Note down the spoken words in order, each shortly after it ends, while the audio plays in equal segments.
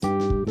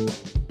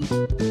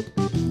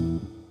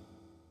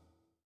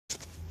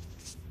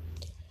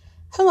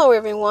Hello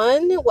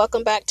everyone,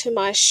 welcome back to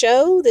my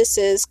show. This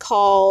is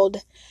called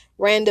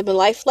Random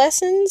Life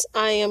Lessons.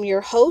 I am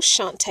your host,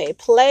 Shantae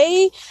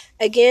Play.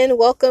 Again,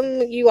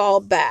 welcome you all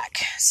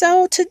back.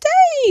 So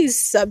today's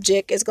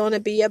subject is going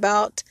to be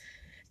about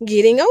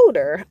getting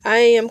older. I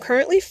am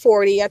currently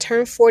 40. I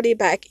turned 40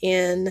 back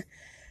in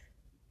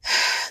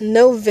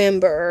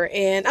November,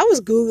 and I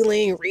was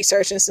Googling,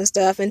 researching some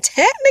stuff, and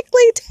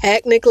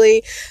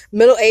technically,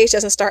 middle age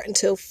doesn't start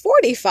until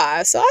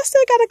 45, so I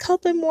still got a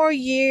couple more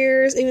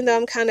years, even though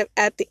I'm kind of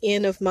at the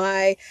end of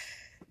my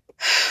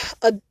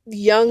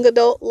young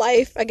adult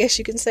life, I guess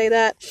you can say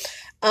that.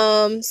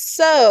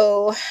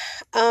 So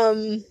we're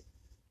going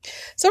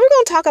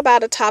to talk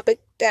about a topic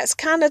that's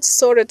kind of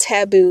sort of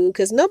taboo,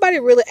 because nobody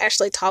really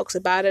actually talks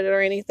about it or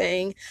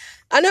anything.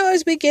 I know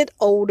as we get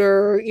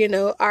older,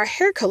 our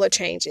hair color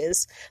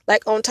changes.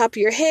 Like on top of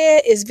your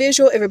head is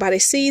visual. Everybody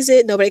sees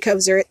it. Nobody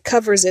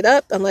covers it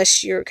up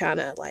unless you're kind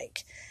of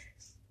like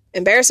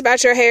embarrassed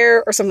about your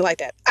hair or something like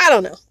that. I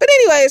don't know. But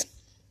anyways,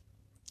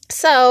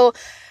 so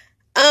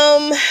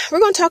we're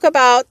going to talk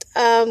about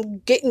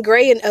getting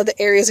gray in other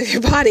areas of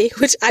your body,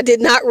 which I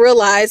did not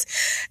realize.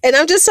 And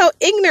I'm just so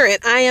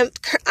ignorant. I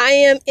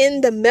am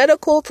in the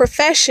medical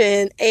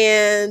profession,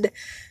 and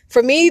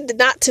for me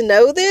not to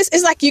know this,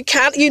 it's like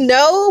but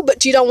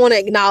you don't want to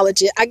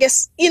acknowledge it. I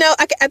guess,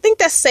 I think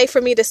that's safe for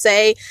me to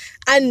say.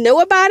 I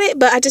know about it,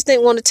 but I just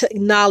didn't want to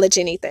acknowledge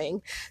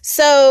anything.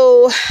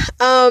 So,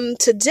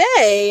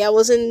 today I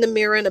was in the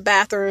mirror in the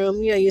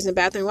bathroom, using the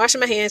bathroom,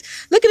 washing my hands,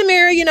 look in the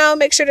mirror,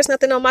 make sure there's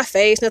nothing on my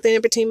face, nothing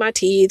in between my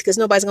teeth, because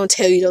nobody's going to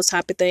tell you those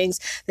type of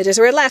things. They just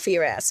ready to laugh at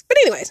your ass. But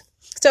anyways,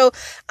 so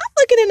I'm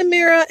looking in the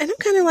mirror and I'm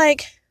kind of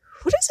like,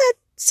 what is that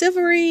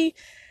silvery?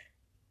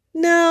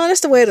 No,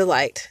 that's the way of the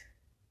light.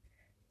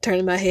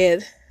 Turning my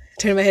head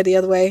the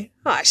other way.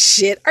 Oh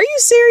shit. Are you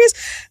serious?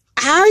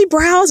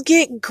 Eyebrows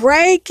get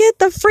gray. Get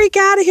the freak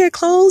out of here.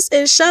 Close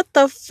and shut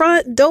the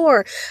front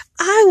door.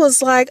 I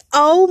was like,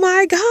 oh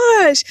my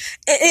gosh.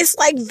 It's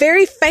like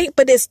very faint,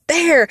 but it's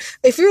there.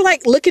 If you're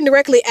like looking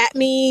directly at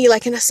me,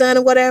 like in the sun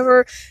or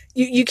whatever,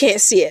 you can't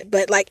see it.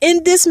 But like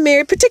in this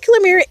particular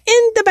mirror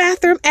in the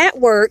bathroom at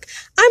work,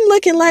 I'm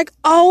looking like,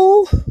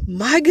 oh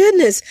my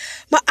goodness,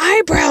 my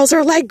eyebrows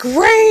are like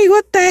gray.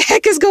 What the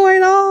heck is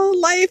going on?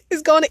 Life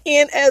is going to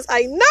end as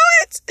I know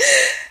it.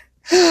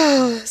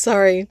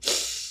 Sorry.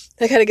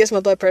 That kind of gets my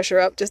blood pressure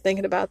up just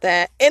thinking about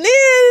that. And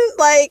then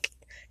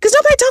because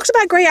nobody talks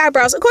about gray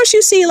eyebrows. Of course,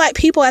 you see like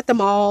people at the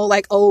mall,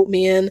 like old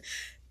men.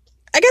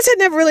 I guess I'd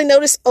never really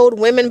noticed old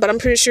women, but I'm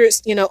pretty sure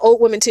it's,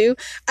 old women too.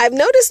 I've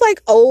noticed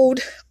like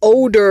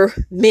older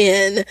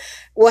men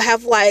will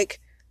have like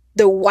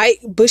the white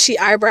bushy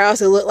eyebrows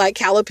that look like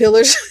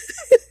caterpillars.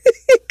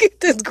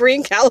 Those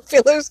green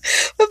caterpillars.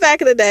 But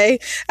back in the day,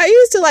 I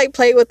used to like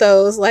play with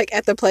those like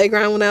at the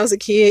playground when I was a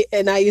kid,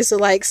 and I used to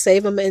like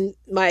save them in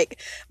my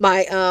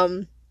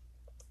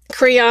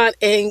crayon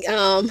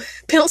and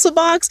pencil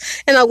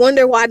box, and I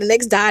wonder why the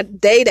next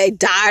day they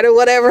died or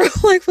whatever.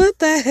 Like, what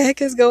the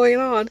heck is going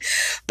on?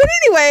 But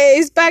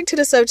anyways, back to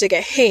the subject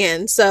at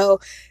hand. So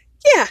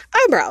yeah,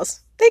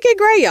 eyebrows, they get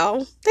gray,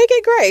 y'all. They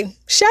get gray.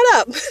 Shut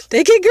up.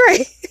 They get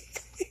gray.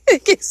 They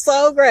get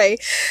so gray.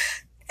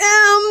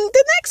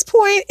 The next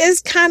point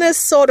is kind of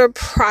sort of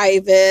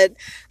private,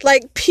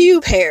 like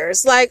pube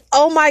hairs. Like,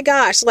 oh my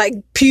gosh, like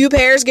pube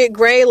hairs get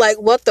gray. Like,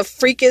 what the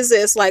freak is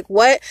this? Like,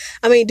 what?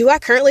 I mean, do I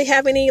currently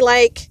have any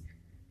like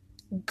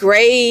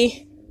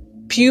gray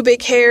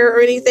pubic hair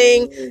or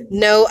anything?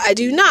 No, I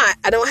do not.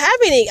 I don't have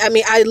any. I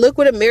mean, I look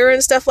with a mirror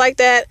and stuff like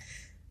that.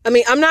 I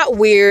mean, I'm not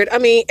weird. I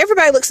mean,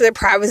 everybody looks at their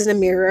privates in the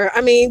mirror.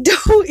 I mean,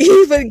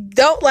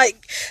 don't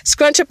like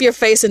scrunch up your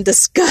face in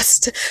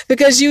disgust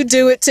because you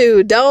do it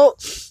too. Don't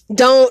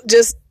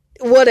just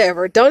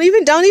whatever. Don't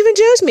even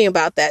judge me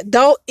about that.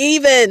 Don't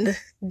even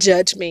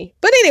judge me.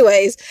 But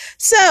anyways,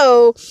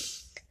 so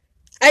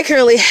I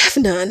currently have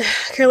none.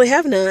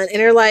 And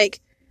they're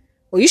like,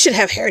 well, you should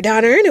have hair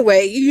down there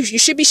anyway. You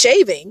should be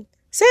shaving.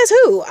 Says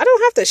who? I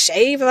don't have to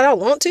shave if I don't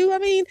want to. I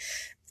mean,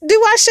 do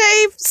I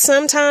shave?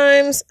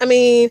 Sometimes. I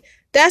mean,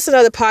 that's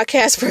another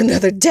podcast for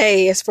another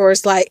day as far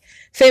as like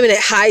feminine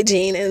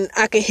hygiene, and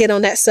I can hit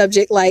on that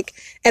subject like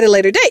at a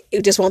later date.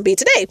 It just won't be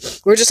today.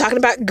 We're just talking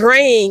about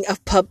graying of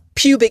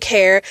pubic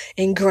hair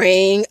and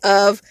graying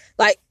of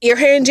like your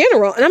hair in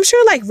general. And I'm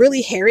sure like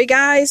really hairy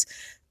guys,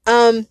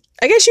 I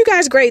guess you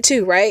guys gray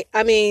too, right?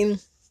 I mean,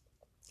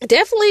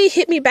 definitely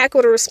hit me back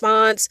with a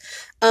response.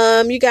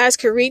 You guys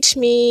can reach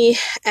me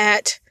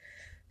at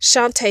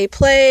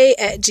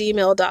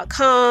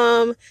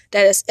ShantaePlay@gmail.com.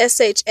 That is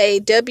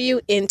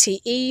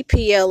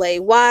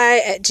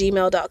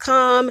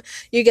SHAWNTEPLAY@gmail.com.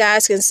 You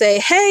guys can say,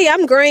 hey,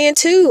 I'm graying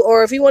too.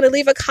 Or if you want to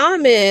leave a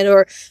comment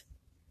or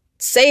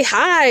say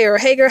hi or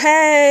hey girl,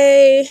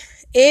 hey,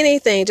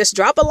 anything, just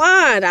drop a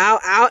line.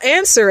 I'll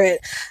answer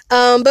it.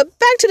 But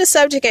back to the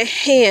subject at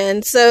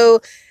hand.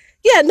 So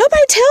Yeah,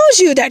 nobody tells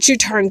you that you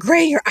turn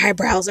gray in your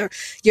eyebrows or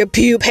your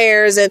pube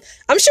hairs. And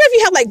I'm sure if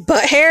you have like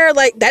butt hair,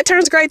 like that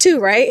turns gray too,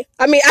 right?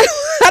 I mean,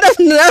 I don't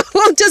know.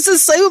 I'm just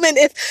assuming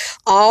if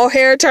all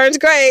hair turns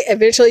gray,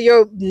 eventually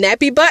your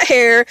nappy butt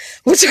hair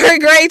will turn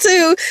gray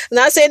too. I'm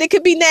not saying it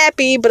could be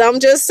nappy, but I'm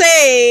just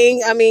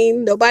saying, I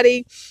mean,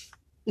 nobody,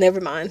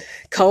 never mind,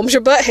 combs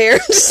your butt hair.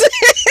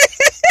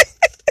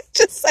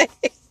 Just saying.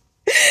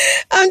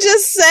 I'm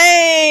just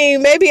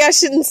saying, maybe I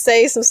shouldn't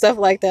say some stuff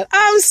like that.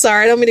 I'm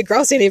sorry, I don't mean to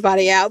gross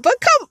anybody out, but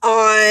come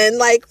on,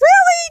 like,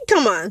 really?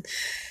 Come on.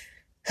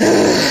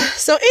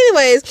 So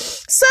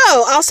anyways, so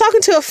I was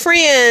talking to a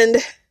friend,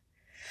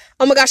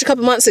 oh my gosh, a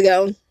couple months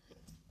ago.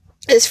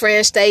 His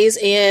friend stays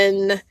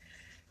in,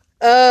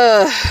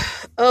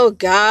 oh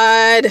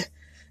God,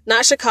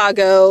 not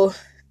Chicago,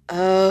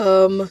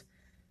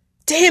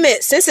 damn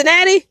it,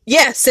 Cincinnati?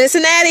 Yeah,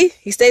 Cincinnati.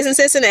 He stays in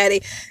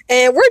Cincinnati.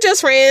 And we're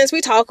just friends. We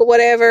talk or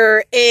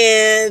whatever.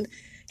 And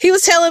he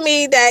was telling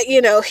me that,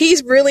 you know,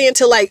 he's really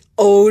into like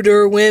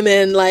older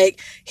women. Like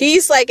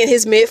he's like in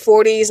his mid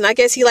 40s. And I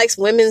guess he likes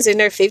women's in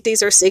their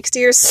 50s or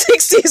 60s or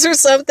 60s or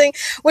something.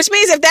 Which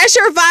means if that's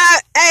your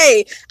vibe,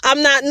 hey,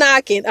 I'm not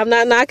knocking. I'm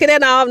not knocking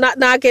at all. I'm not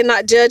knocking,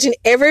 not judging.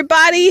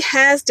 Everybody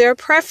has their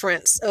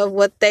preference of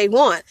what they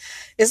want.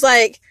 It's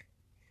like,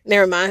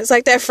 never mind. It's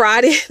like that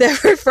Friday, that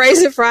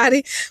phrase in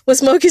Friday, when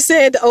Smokey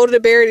said, the older the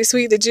berry, the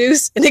sweet the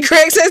juice. And then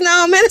Craig says,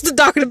 no, man, it's the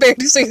darker the berry,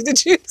 the sweet the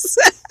juice.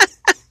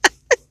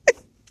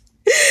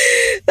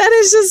 That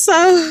is just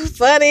so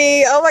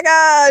funny. Oh my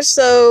gosh.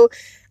 So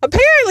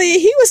apparently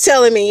he was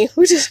telling me,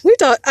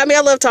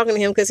 I love talking to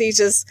him because he's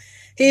just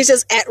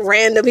at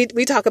random.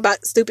 We talk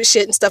about stupid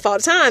shit and stuff all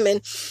the time.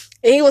 And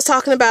he was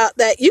talking about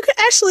that you could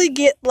actually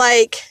get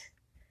like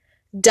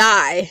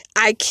dye.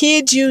 I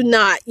kid you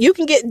not. You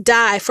can get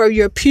dye for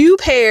your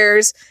pube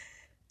hairs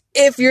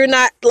if you're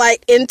not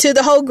like into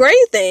the whole gray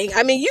thing.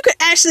 I mean, you can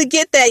actually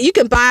get that. You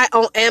can buy it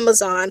on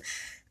Amazon.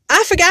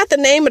 I forgot the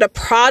name of the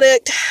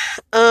product.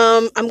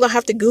 I'm gonna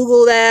have to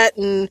Google that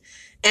and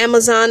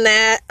Amazon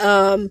that.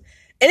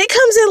 And it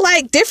comes in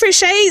like different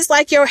shades,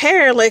 like your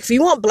hair. Like if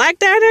you want black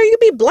down there, you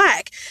can be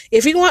black.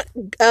 If you want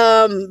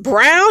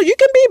brown, you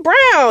can be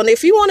brown.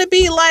 If you want to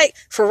be like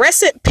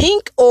fluorescent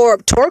pink or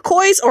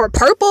turquoise or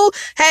purple,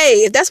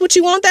 hey, if that's what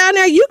you want down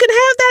there, you can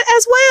have that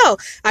as well.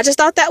 I just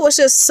thought that was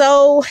just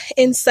so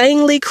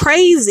insanely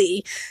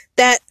crazy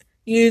that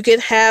you can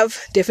have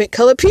different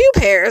color pube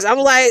hairs. I'm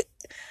like,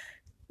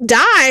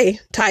 dye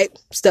type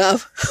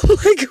stuff.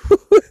 Like,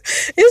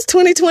 it's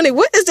 2020.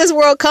 What is this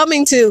world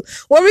coming to?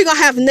 What are we gonna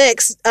have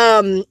next?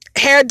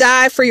 Hair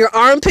dye for your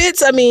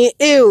armpits? I mean,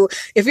 ew.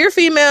 If you're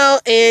female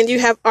and you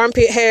have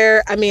armpit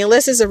hair, I mean,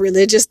 unless it's a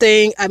religious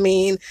thing, I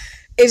mean,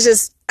 it's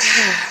just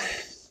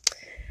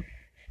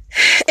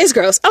it's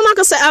gross. I'm not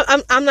gonna say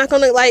I'm not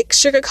gonna like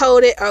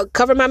sugarcoat it or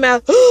cover my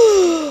mouth.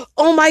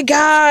 Oh my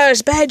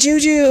gosh, bad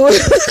juju. I'm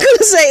not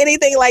gonna say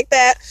anything like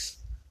that.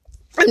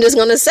 I'm just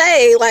going to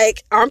say,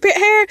 like, armpit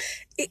hair,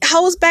 it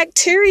holds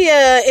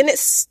bacteria and it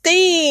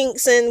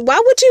stinks. And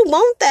why would you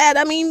want that?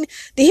 I mean,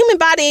 the human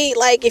body,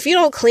 like, if you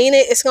don't clean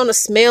it, it's going to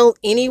smell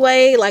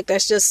anyway. Like,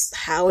 that's just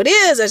how it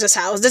is. That's just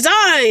how it's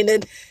designed.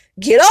 And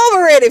get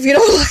over it if you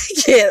don't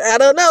like it. I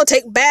don't know.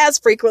 Take baths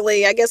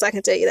frequently. I guess I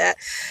can tell you that.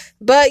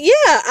 But yeah,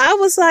 I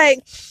was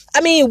like,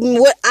 I mean,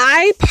 would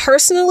I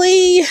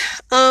personally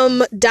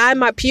dye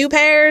my pube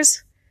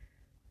hairs?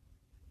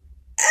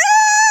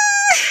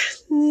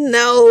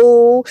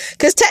 No,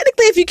 because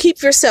technically if you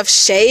keep yourself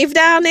shaved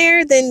down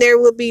there, then there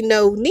will be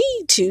no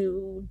need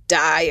to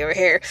dye your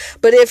hair.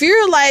 But if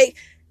you're like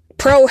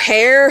pro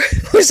hair,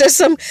 which there's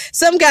some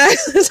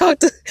guys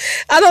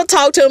I don't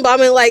talk to them, but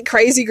I'm in like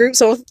crazy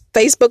groups on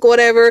Facebook or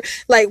whatever,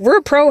 like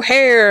we're pro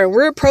hair,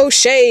 we're pro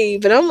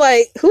shave, and I'm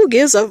like, who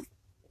gives a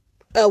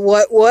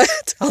what?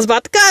 I was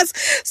about to cuss,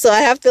 so I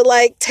have to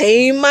like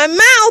tame my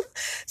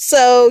mouth.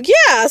 So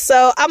yeah,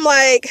 so I'm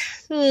like,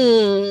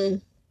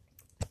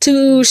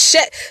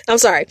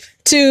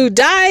 to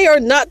dye or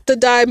not to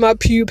dye my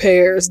pube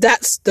hairs?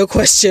 That's the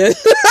question.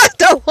 I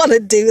don't want to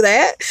do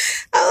that.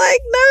 I'm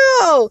like,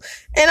 no.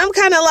 And I'm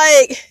kind of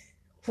like,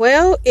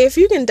 well, if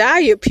you can dye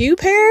your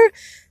pube hair,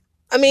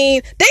 I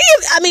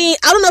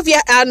don't know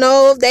if I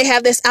know they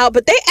have this out,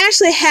 but they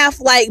actually have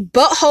like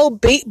butthole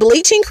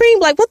bleaching cream.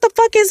 Like, what the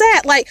fuck is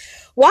that? Like,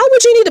 why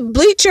would you need to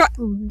bleach your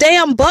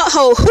damn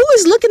butthole? Who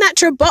is looking at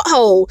your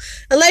butthole?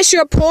 Unless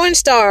you're a porn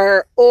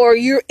star or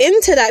you're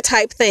into that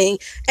type thing.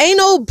 Ain't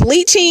no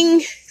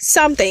bleaching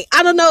something.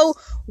 I don't know.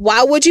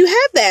 Why would you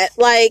have that?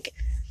 Like,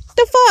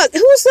 the fuck?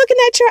 Who's looking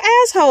at your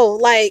asshole?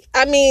 Like,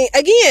 I mean,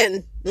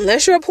 again,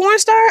 unless you're a porn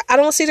star, I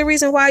don't see the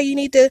reason why you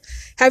need to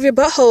have your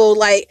butthole,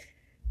 like,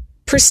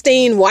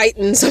 pristine white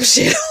and some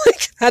shit.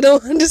 Like, I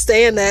don't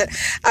understand that.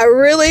 I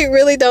really,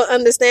 really don't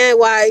understand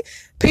why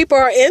people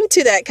are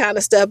into that kind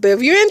of stuff. But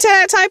if you're into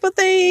that type of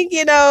thing,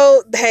 you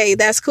know, hey,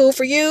 that's cool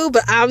for you,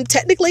 but I'm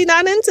technically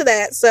not into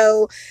that.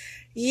 So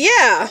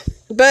yeah,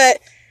 but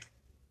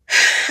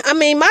I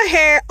mean, my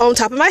hair on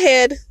top of my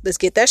head, let's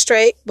get that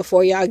straight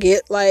before y'all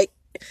get like,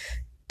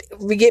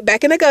 we get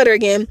back in the gutter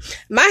again.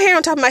 My hair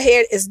on top of my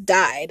head is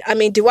dyed. I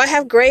mean, do I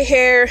have gray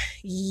hair?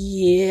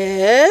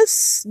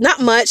 Yes.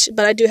 Not much,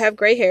 but I do have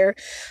gray hair.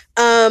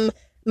 My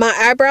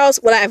eyebrows,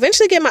 would I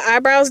eventually get my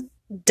eyebrows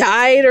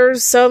dyed or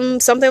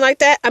something like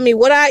that? I mean,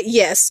 would I?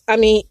 Yes. I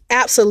mean,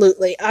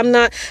 absolutely. They're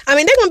going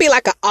to be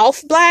like an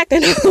off black. They're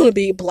not going to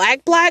be black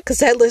because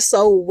that looks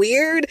so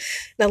weird.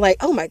 And I'm like,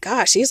 oh my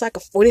gosh, she's like a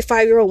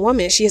 45-year-old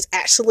woman. She has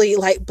actually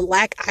like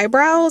black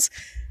eyebrows.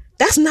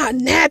 That's not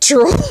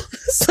natural.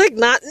 It's like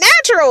not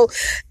natural.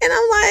 And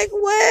I'm like,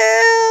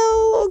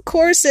 well, of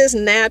course it's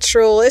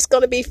natural. It's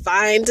going to be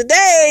fine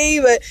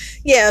today. But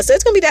yeah, so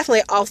it's going to be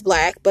definitely off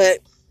black, but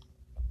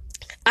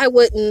I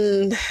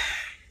wouldn't.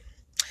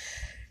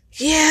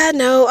 Yeah,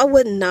 no, I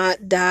would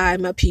not dye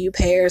my pubic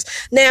hairs.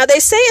 Now, they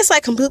say it's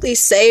like completely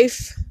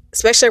safe,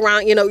 especially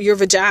around, your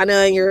vagina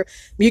and your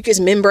mucous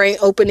membrane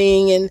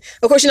opening. And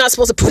of course, you're not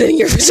supposed to put it in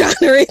your vagina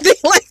or anything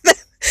like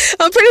that.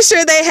 I'm pretty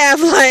sure they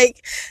have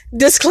like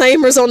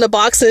disclaimers on the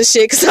box and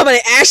shit, because somebody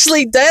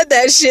actually did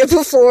that shit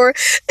before.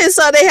 And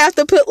so they have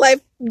to put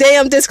like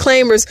damn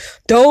disclaimers.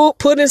 Don't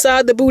put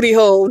inside the booty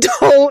hole.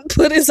 Don't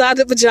put inside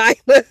the vagina.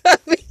 I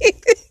mean,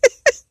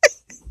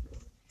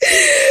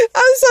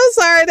 I'm so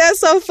sorry. That's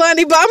so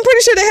funny. But I'm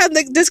pretty sure they have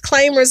the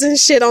disclaimers and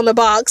shit on the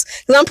box.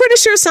 Because I'm pretty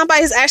sure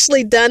somebody's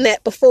actually done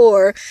that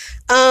before.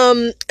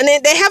 And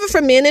then they have it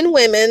for men and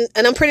women.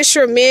 And I'm pretty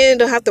sure men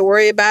don't have to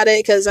worry about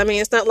it. Because, I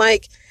mean, it's not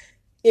like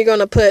you're going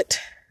to put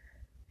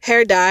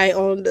hair dye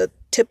on the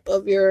tip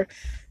of your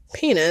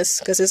penis.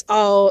 Because it's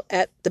all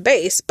at the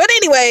base. But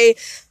anyway,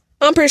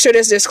 I'm pretty sure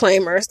there's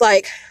disclaimers.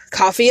 Like,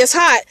 coffee is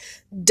hot.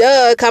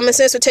 Duh, common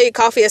sense would tell you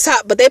coffee is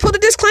hot, but they put a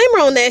disclaimer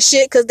on that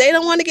shit because they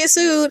don't want to get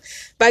sued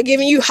by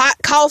giving you hot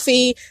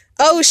coffee.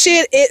 Oh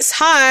shit, it's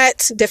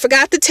hot. They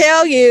forgot to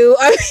tell you.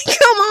 I mean,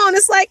 come on,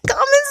 it's like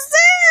common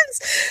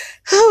sense.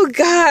 Oh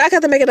God, I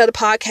got to make another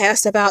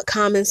podcast about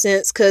common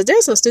sense because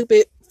there's some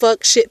stupid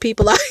fuck shit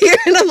people out here,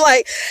 and I'm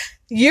like,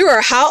 you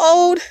are how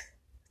old?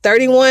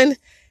 31.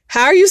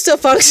 How are you still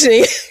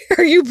functioning?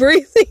 Are you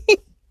breathing?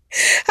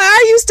 How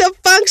are you still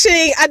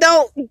functioning? I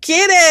don't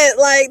get it.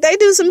 Like, they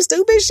do some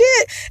stupid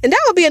shit. And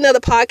that will be another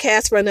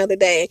podcast for another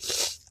day.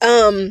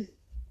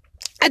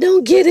 I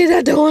don't get it.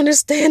 I don't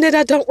understand it.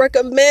 I don't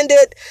recommend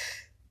it.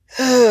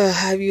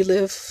 Have you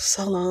lived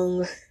so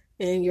long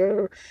and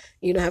you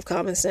don't have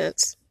common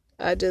sense?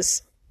 I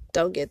just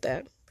don't get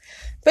that.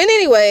 But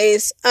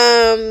anyways,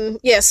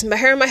 yes, my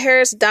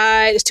hair is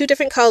dyed. It's two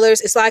different colors.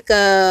 It's like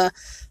a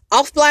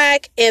off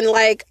black and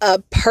like a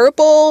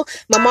purple.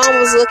 My mom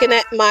was looking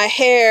at my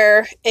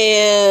hair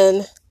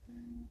and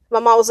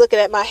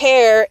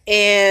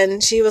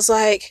she was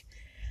like,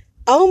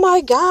 oh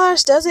my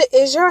gosh,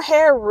 is your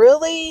hair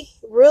really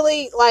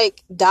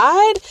like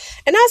dyed?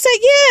 And I said,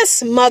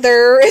 yes,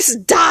 mother, it's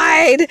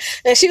dyed.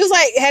 And she was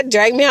like, had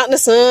dragged me out in the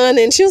sun,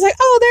 and she was like,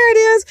 oh, there it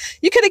is.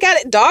 You could have got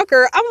it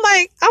darker. I'm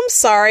like, I'm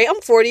sorry, I'm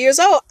 40 years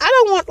old. I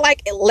don't want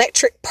like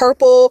electronic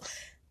purple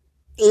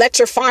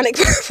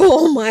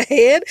on my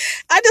head.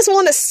 I just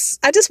want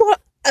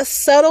a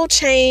subtle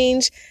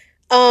change,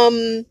 for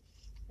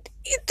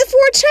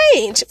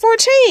a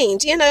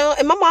change, and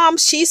my mom,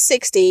 she's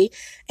 60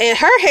 and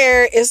her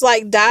hair is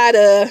like dyed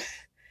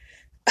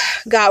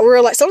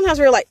God, sometimes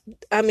we're like,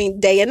 I mean,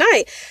 day and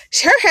night.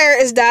 Her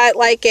hair is dyed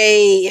like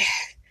it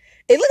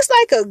looks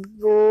like a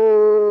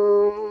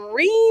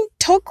green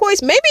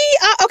turquoise. Maybe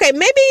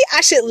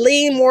I should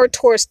lean more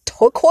towards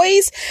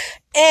turquoise.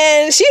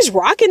 And she's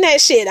rocking that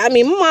shit. I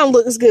mean, my mom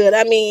looks good.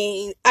 I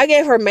mean, I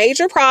gave her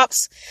major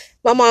props.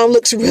 My mom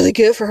looks really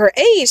good for her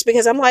age,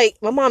 because I'm like,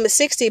 my mom is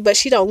 60, but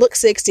she don't look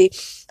 60.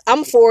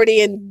 I'm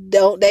 40, and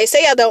they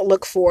say I don't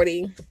look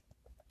 40,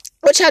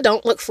 which I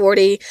don't look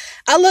 40.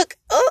 I look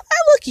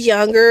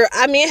younger.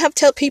 I mean, I have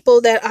tell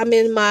people that I'm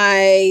in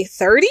my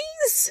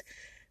 30s,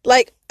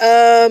 like,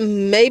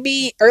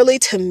 maybe early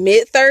to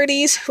mid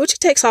 30s, which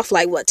takes off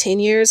like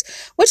 10 years,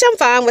 which I'm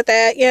fine with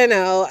that.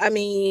 I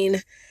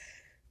mean,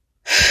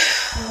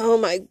 oh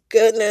my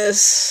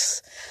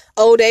goodness,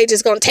 old age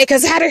is gonna take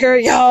us out of here,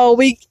 y'all.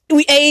 We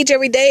age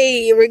every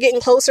day. We're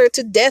getting closer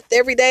to death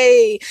every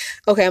day.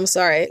 Okay, I'm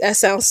sorry, that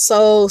sounds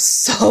so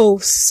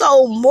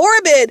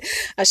morbid.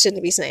 I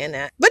shouldn't be saying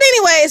that. But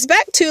anyways,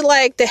 back to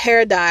like the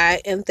hair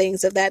dye and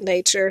things of that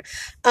nature.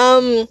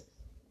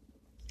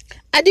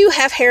 I do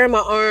have hair in my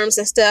arms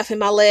and stuff, and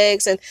my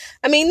legs, and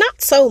I mean,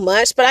 not so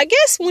much, but I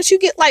guess once you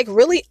get like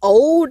really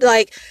old,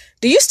 like,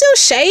 do you still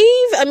shave?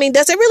 I mean,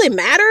 does it really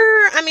matter?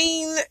 I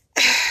mean,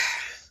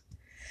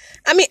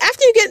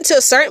 after you get to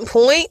a certain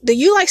point, do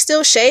you like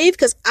still shave?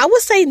 Because I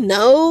would say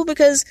no,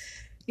 because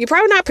you're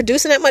probably not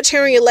producing that much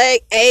hair on your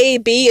leg. A,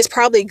 B, is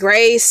probably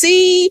gray.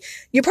 C,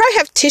 you probably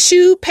have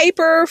tissue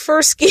paper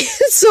for skin.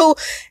 So,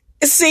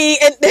 see,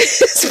 and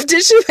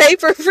tissue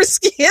paper for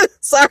skin.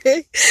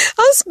 Sorry,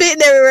 I'm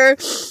spitting everywhere.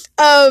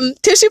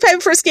 Tissue paper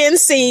for skin.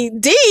 C,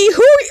 D,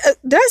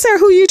 did I say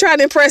who you trying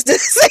to impress? Did I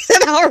say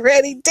that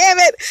already? Damn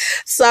it.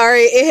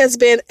 Sorry, it has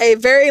been a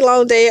very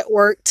long day at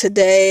work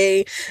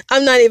today.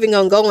 I'm not even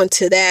gonna go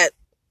into that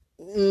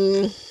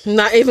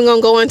Not even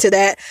gonna go into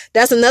that.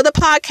 That's another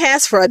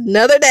podcast for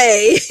another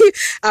day.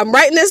 I'm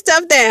writing this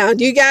stuff down.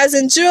 You guys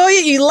enjoy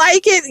it. You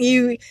like it.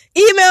 You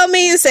email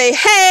me and say,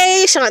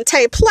 hey,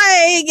 Shantae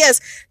Play.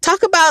 Yes,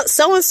 talk about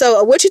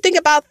so-and-so. What you think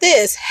about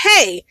this?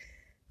 Hey,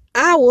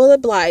 I will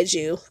oblige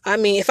you. I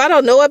mean, if I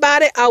don't know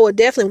about it, I will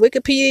definitely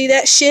Wikipedia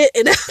that shit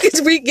and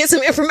I'll get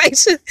some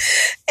information.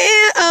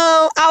 And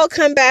I will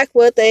come back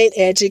with an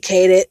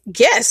educated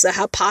guess, a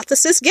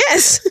hypothesis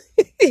guess.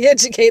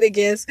 Educated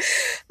guess.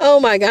 Oh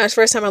my gosh,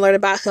 first time I learned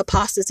about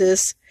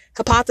hypothesis.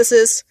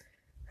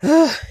 Am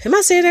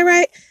I saying that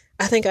right?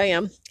 I think I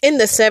am. In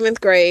the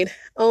 7th grade.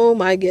 Oh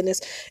my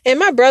goodness. And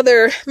my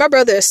brother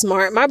is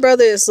smart. My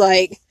brother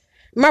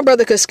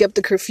could skip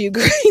the few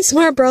grades.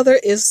 My brother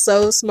is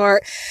so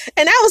smart.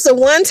 And that was the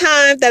one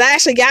time that I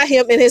actually got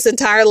him in his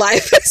entire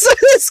life. So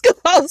in school,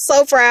 I was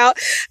so proud.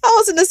 I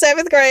was in the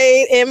 7th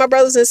grade and my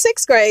brother's in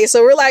 6th grade.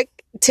 So we're like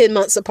 10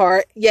 months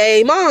apart.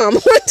 Yay, mom.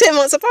 We're 10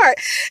 months apart.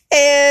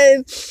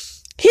 And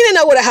he didn't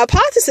know what a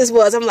hypothesis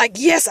was. I'm like,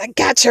 yes, I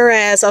got your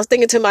ass. I was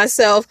thinking to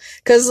myself,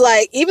 because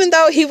like, even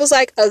though he was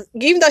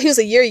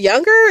a year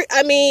younger,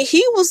 I mean,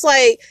 he was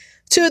like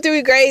 2 or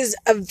 3 grades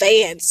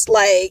advanced.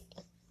 Like,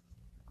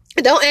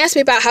 don't ask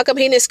me about how come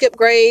he didn't skip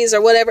grades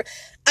or whatever.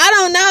 I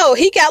don't know.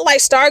 He got like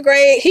star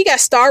grade. He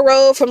got star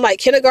roll from like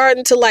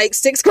kindergarten to like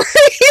 6th grade.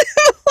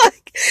 And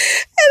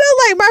I'm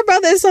like, my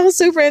brother is so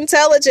super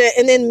intelligent.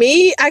 And then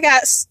me, I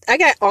got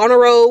honor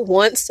roll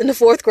once in the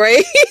 4th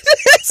grade.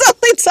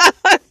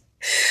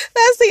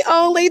 That's the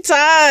only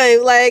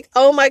time. Like,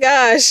 oh my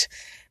gosh.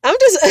 I'm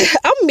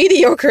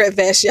mediocre at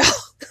best, y'all.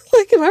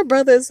 Like, my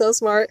brother is so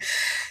smart.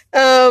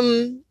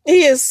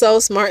 He is so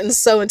smart and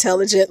so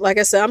intelligent. Like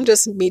I said, I'm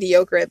just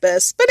mediocre at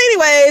best. But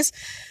anyways,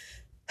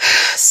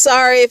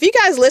 sorry. If you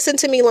guys listen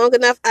to me long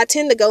enough, I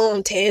tend to go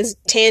on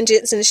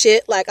tangents and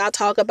shit. Like, I'll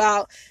talk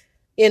about,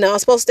 I'm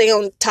supposed to stay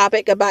on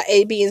topic about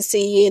A, B, and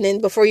C. And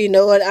then before you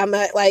know it, I'm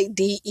at like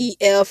D, E,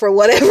 F or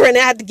whatever. And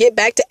I have to get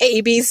back to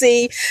A, B,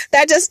 C.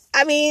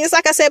 It's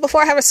like I said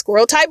before, I have a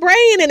squirrel type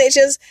brain and it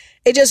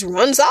just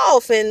runs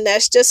off. And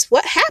that's just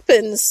what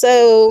happens.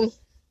 So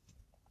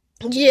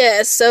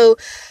yeah, so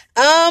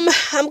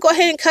I'm go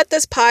ahead and cut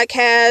this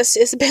podcast.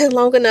 It's been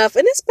long enough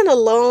and it's been a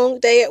long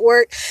day at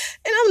work,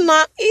 and I'm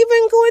not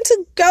even going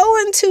to go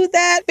into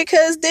that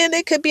because then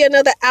it could be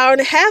another hour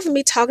and a half of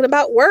me talking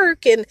about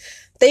work and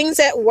things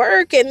at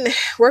work, and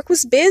work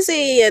was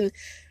busy and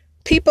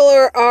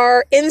people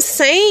are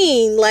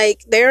insane.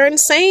 Like, they're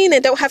insane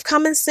and don't have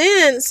common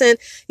sense. And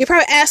you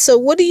probably ask, so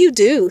what do you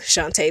do,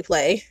 Shantae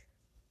Play?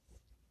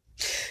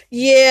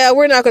 Yeah,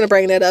 we're not going to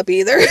bring that up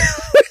either.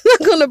 We're not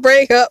going to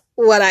bring up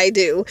what I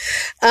do.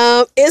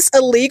 It's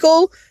a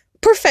legal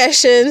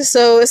profession,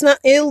 so it's not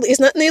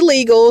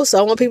illegal. So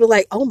I want people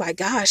like, oh my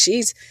gosh,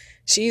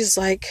 she's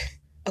like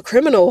a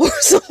criminal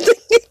or something.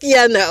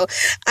 Yeah, no,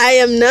 I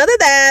am none of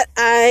that.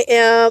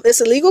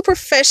 It's a legal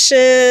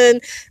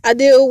profession. I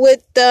deal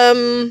with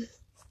the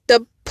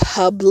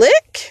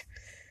public.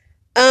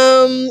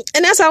 And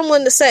that's all I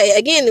wanted to say.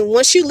 Again,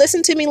 once you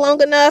listen to me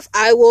long enough,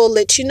 I will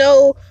let you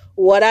know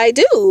what I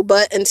do.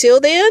 But until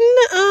then,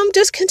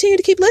 just continue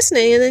to keep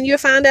listening, and then you'll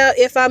find out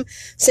if I'm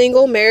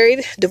single,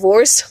 married,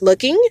 divorced,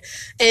 looking,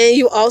 and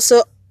you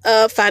also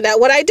find out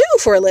what I do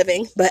for a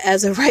living. But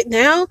as of right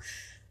now,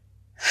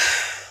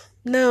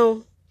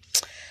 no,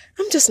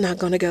 I'm just not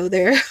going to go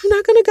there. I'm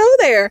not going to go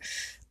there.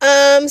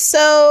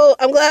 So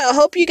I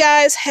hope you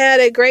guys had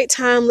a great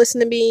time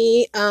listening to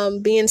me,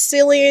 being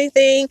silly or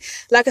anything.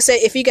 Like I said,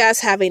 if you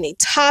guys have any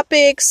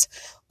topics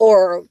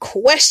or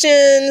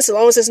questions, as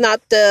long as it's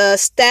not the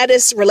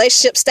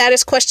relationship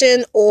status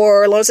question,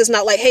 or as long as it's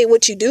not like, hey,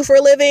 what you do for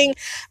a living,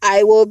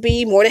 I will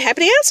be more than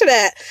happy to answer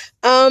that.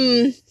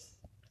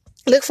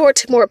 Look forward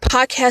to more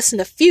podcasts in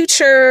the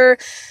future.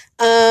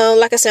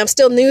 Like I said, I'm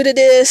still new to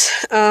this.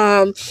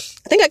 I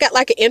think I got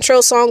like an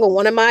intro song on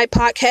one of my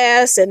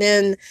podcasts, and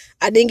then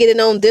I didn't get it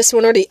on this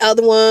one or the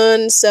other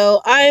one.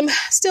 So I'm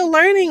still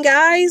learning,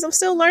 guys. I'm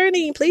still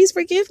learning. Please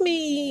forgive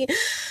me.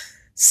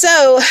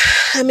 So,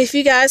 if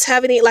you guys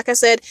have any, like I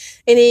said,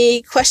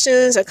 any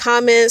questions or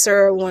comments,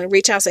 or want to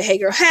reach out, say, hey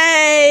girl,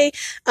 hey,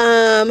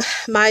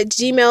 my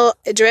Gmail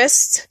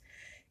address,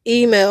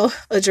 Gmail,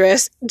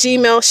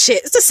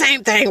 it's the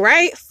same thing,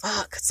 right?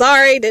 Fuck,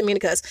 sorry, didn't mean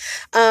to cuss.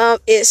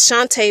 It's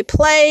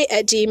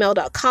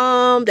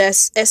shantaeplay@gmail.com.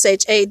 That's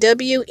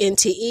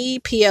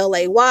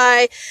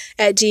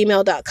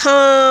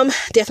SHAWNTEPLAY@gmail.com.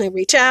 Definitely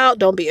reach out.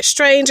 Don't be a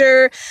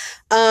stranger.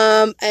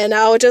 And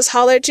I'll just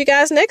holler at you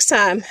guys next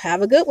time.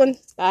 Have a good one.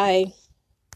 Bye.